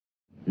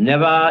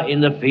Never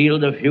in the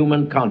field of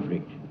human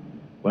conflict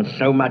was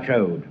so much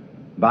owed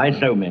by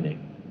so many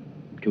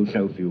to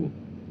so few.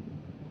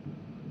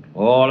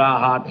 All our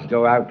hearts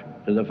go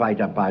out to the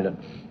fighter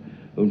pilots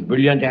whose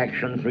brilliant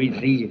actions we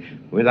see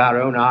with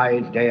our own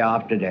eyes day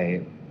after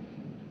day.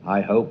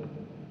 I hope,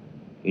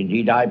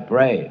 indeed I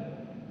pray,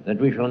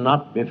 that we shall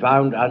not be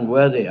found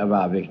unworthy of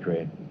our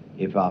victory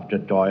if after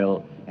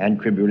toil and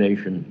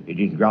tribulation it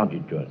is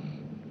granted to us.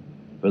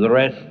 For the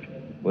rest,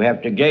 we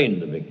have to gain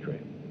the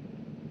victory.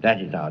 That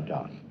is our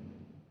task.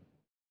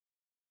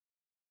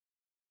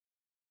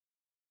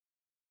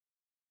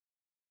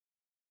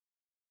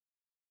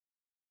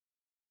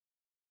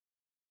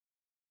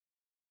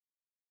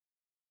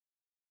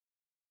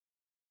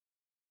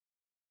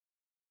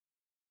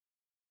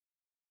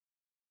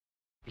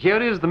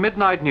 Here is the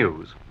Midnight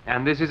News,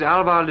 and this is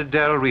Alvar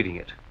Liddell reading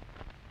it.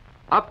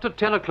 Up to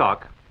 10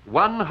 o'clock,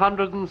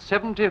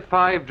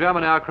 175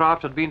 German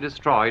aircraft had been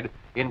destroyed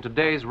in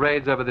today's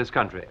raids over this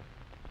country.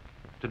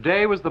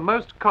 Today was the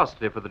most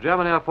costly for the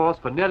German Air Force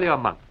for nearly a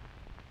month.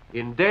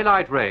 In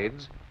daylight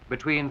raids,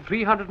 between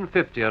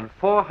 350 and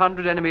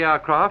 400 enemy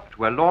aircraft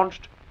were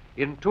launched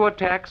in 2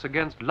 attacks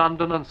against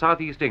London and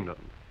southeast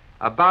England.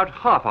 About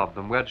half of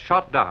them were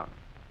shot down.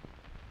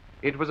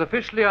 It was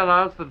officially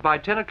announced that by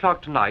 10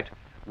 o'clock tonight,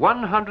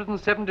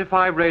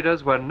 175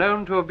 raiders were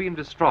known to have been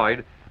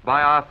destroyed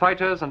by our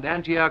fighters and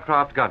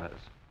anti-aircraft gunners.